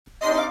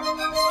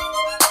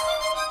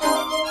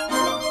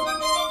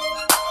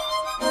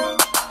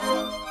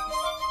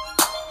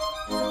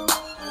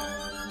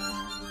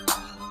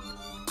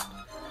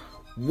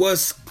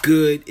What's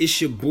good?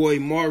 It's your boy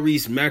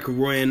Maurice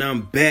McElroy, and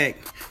I'm back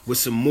with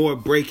some more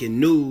breaking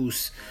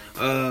news.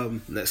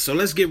 So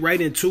let's get right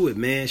into it,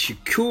 man.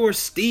 Shakur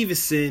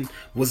Stevenson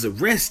was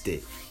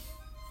arrested.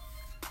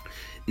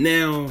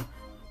 Now,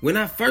 when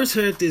I first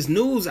heard this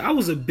news, I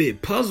was a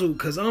bit puzzled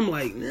because I'm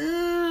like,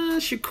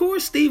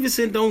 Shakur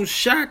Stevenson don't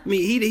shock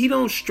me. He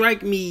don't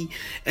strike me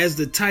as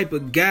the type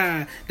of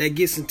guy that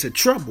gets into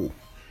trouble.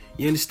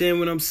 You understand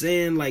what I'm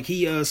saying? Like,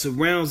 he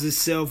surrounds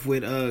himself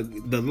with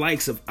the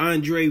likes of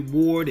Andre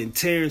Ward and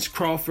Terrence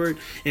Crawford.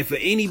 And for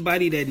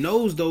anybody that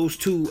knows those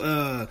two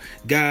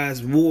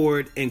guys,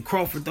 Ward and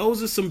Crawford,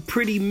 those are some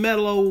pretty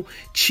mellow,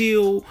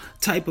 chill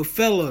type of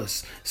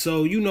fellas.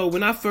 So,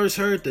 when I first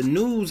heard the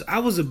news, I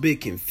was a bit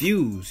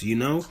confused,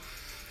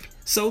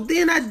 So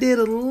then I did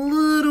a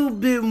little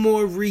bit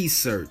more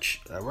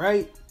research, all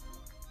right?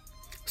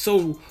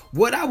 So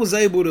what I was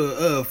able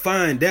to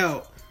find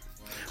out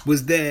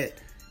was that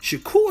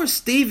Shakur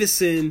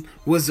Stevenson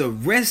was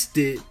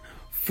arrested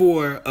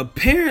for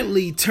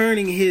apparently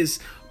turning his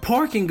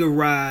parking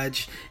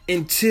garage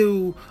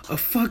into a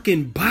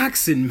fucking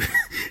boxing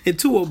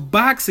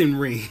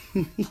ring.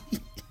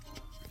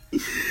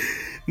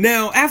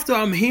 Now, after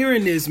I'm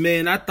hearing this,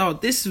 man, I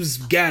thought this was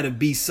gotta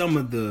be some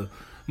of the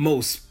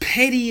most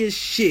pettiest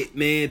shit,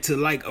 man, to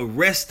like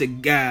arrest a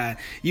guy,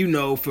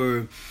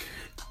 for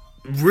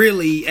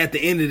really, at the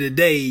end of the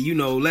day,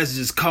 let's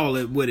just call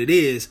it what it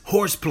is,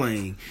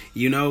 horseplaying,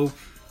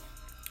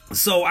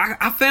 So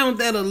I found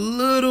that a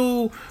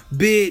little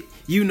bit,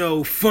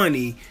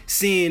 funny,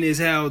 seeing as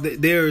how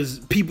there's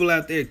people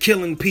out there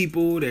killing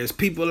people, there's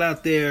people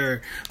out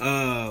there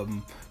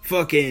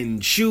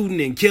fucking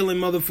shooting and killing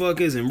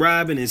motherfuckers and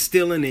robbing and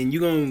stealing, and you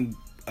gonna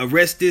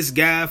arrest this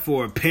guy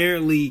for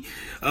apparently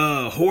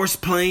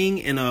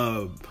horseplaying in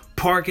a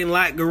parking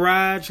lot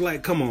garage.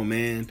 Like, come on,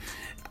 man.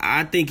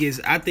 I think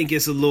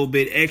it's a little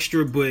bit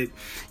extra, but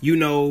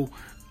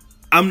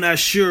I'm not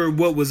sure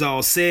what was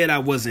all said. I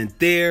wasn't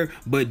there,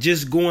 but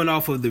just going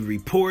off of the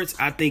reports,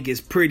 I think it's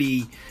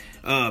pretty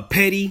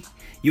petty.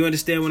 You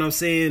understand what I'm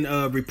saying?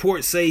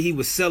 Reports say he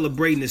was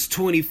celebrating his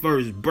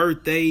 21st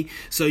birthday.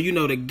 So,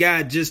 the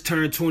guy just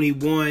turned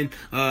 21.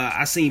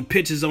 I seen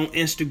pictures on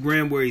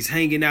Instagram where he's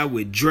hanging out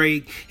with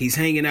Drake. He's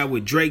hanging out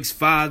with Drake's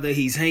father.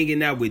 He's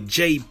hanging out with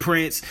Jay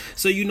Prince.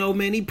 So,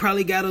 man, he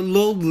probably got a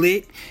little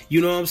lit. You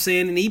know what I'm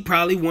saying? And he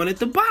probably wanted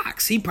the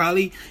box. He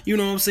probably,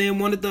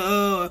 wanted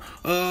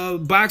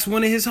the box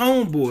one of his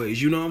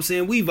homeboys. You know what I'm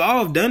saying? We've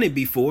all done it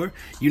before.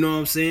 You know what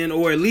I'm saying?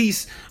 Or at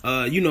least,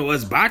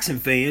 us boxing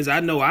fans. I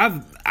know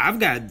I've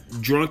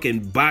got drunk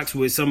and boxed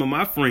with some of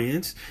my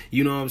friends.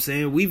 You know what I'm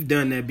saying? We've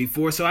done that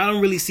before. So I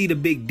don't really see the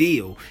big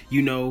deal,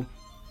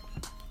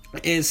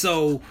 And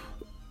so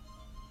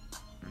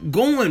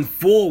going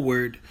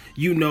forward,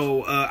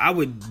 I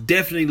would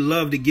definitely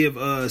love to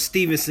give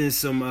Stevenson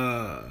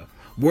some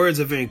words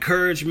of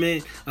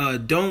encouragement.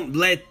 Don't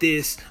let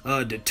this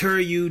deter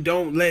you.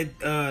 Don't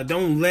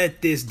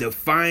let this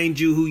define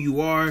you, who you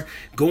are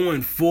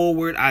going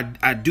forward.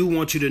 I do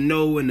want you to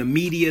know, in the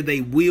media, they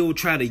will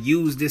try to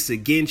use this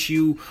against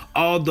you,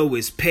 although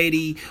it's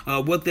petty.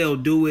 What they'll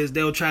do is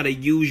they'll try to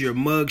use your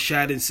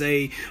mugshot and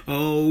say,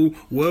 oh,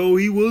 well,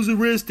 he was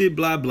arrested,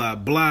 blah, blah,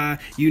 blah,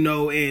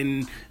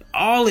 and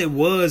all it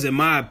was, in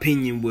my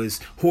opinion, was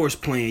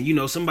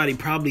horseplaying. Somebody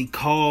probably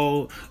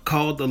called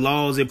the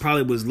laws. It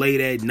probably was late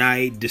at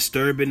night,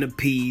 disturbing the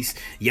peace,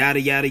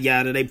 yada, yada,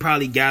 yada. They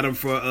probably got him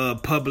for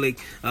public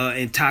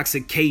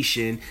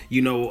intoxication,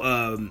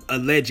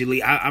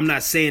 allegedly. I'm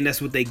not saying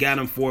that's what they got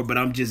him for, but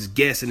I'm just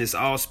guessing. It's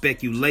all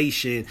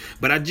speculation.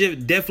 But I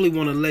just definitely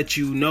want to let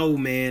you know,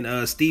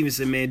 man,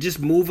 Stevenson, man,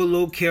 just move a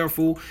little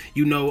careful,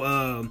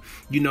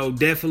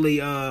 definitely,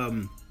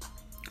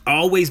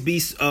 always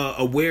be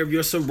aware of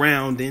your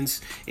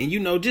surroundings, and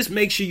just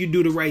make sure you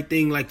do the right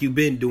thing like you've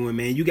been doing,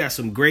 man. You got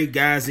some great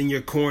guys in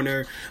your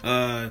corner.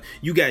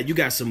 You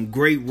got some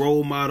great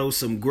role models,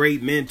 some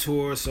great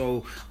mentors.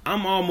 So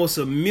I'm almost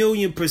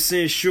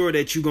 1,000,000% sure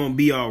that you're gonna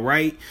be all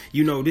right.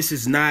 This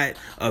is not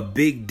a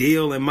big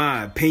deal, in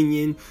my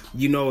opinion.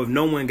 If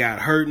no one got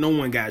hurt, no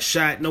one got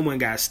shot, no one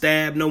got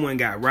stabbed, no one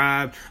got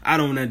robbed, I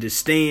don't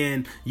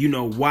understand,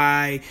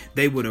 why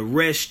they would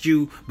arrest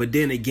you. But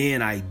then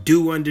again, I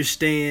do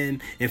understand.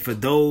 And for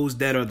those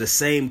that are the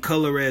same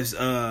color as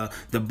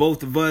the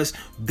both of us,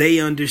 they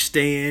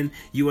understand.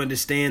 You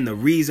understand the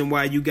reason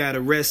why you got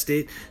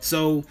arrested.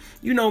 So,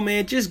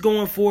 man, just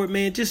going forward,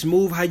 man, just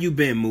move how you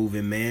been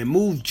moving, man.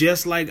 Move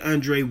just like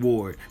Andre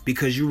Ward,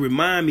 because you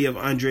remind me of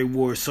Andre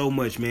Ward so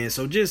much, man.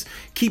 So just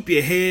keep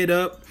your head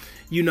up.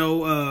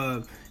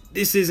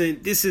 This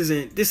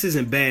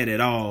isn't bad at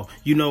all.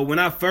 When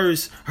I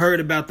first heard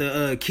about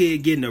the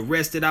kid getting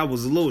arrested, I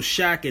was a little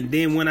shocked. And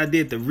then when I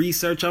did the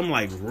research, I'm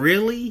like,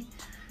 really?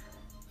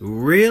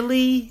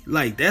 Really?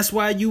 Like, that's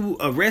why you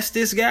arrest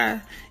this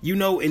guy?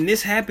 And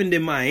this happened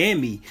in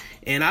Miami.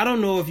 And I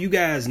don't know if you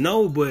guys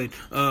know, but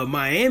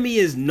Miami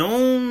is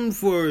known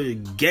for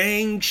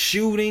gang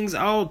shootings,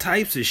 all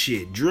types of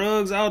shit,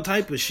 drugs, all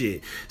type of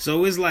shit.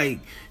 So it's like,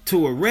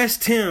 to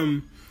arrest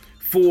him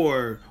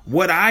for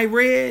what I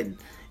read,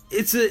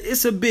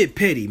 it's a bit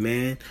petty,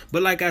 man.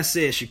 But like I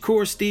said,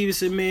 Shakur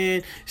Stevenson,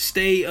 man,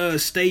 stay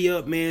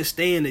up, man.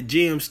 Stay in the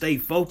gym, stay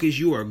focused.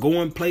 You are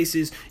going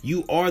places.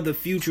 You are the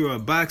future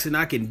of boxing.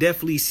 I can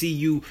definitely see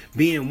you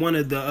being one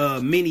of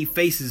the many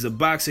faces of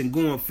boxing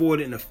going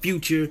forward in the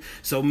future.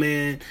 So,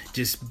 man,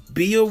 just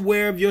be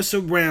aware of your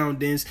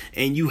surroundings,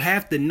 and you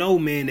have to know,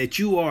 man, that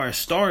you are a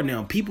star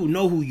now. People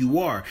know who you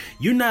are.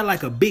 You're not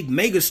like a big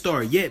mega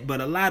star yet,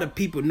 but a lot of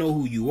people know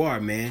who you are,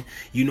 man.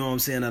 You know what I'm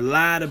saying? A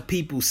lot of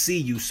people see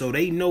you, so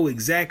they know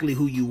exactly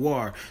who you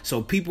are.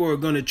 So people are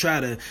going to try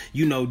to,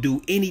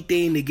 do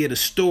anything to get a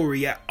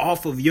story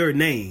off of your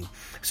name.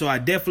 So I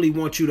definitely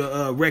want you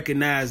to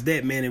recognize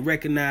that, man, and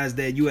recognize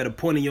that you at a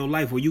point in your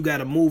life where you got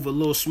to move a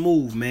little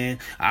smooth, man.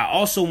 I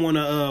also want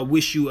to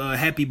wish you a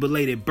happy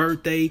belated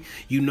birthday,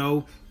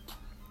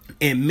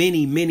 and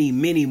many, many,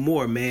 many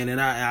more, man. And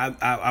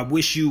I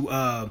wish you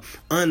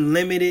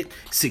unlimited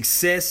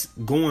success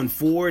going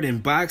forward in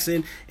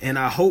boxing. And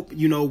I hope,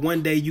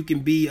 one day you can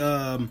be,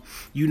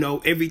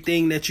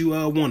 everything that you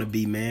want to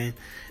be, man.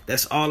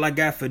 That's all I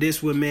got for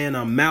this one, man.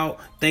 I'm out.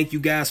 Thank you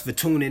guys for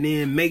tuning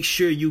in. Make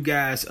sure you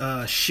guys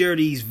share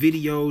these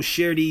videos,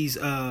 share these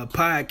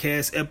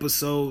podcast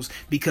episodes,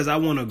 because I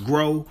want to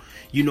grow.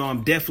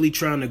 I'm definitely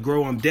trying to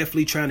grow. I'm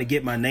definitely trying to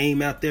get my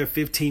name out there.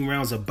 15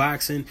 rounds of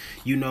boxing.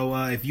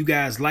 If you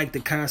guys like the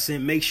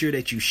content, make sure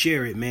that you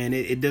share it, man.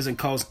 It doesn't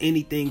cost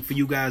anything for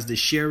you guys to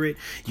share it.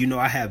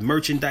 I have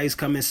merchandise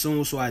coming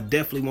soon, so I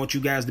definitely want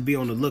you guys to be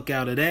on the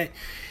lookout of that.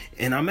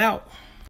 And I'm out.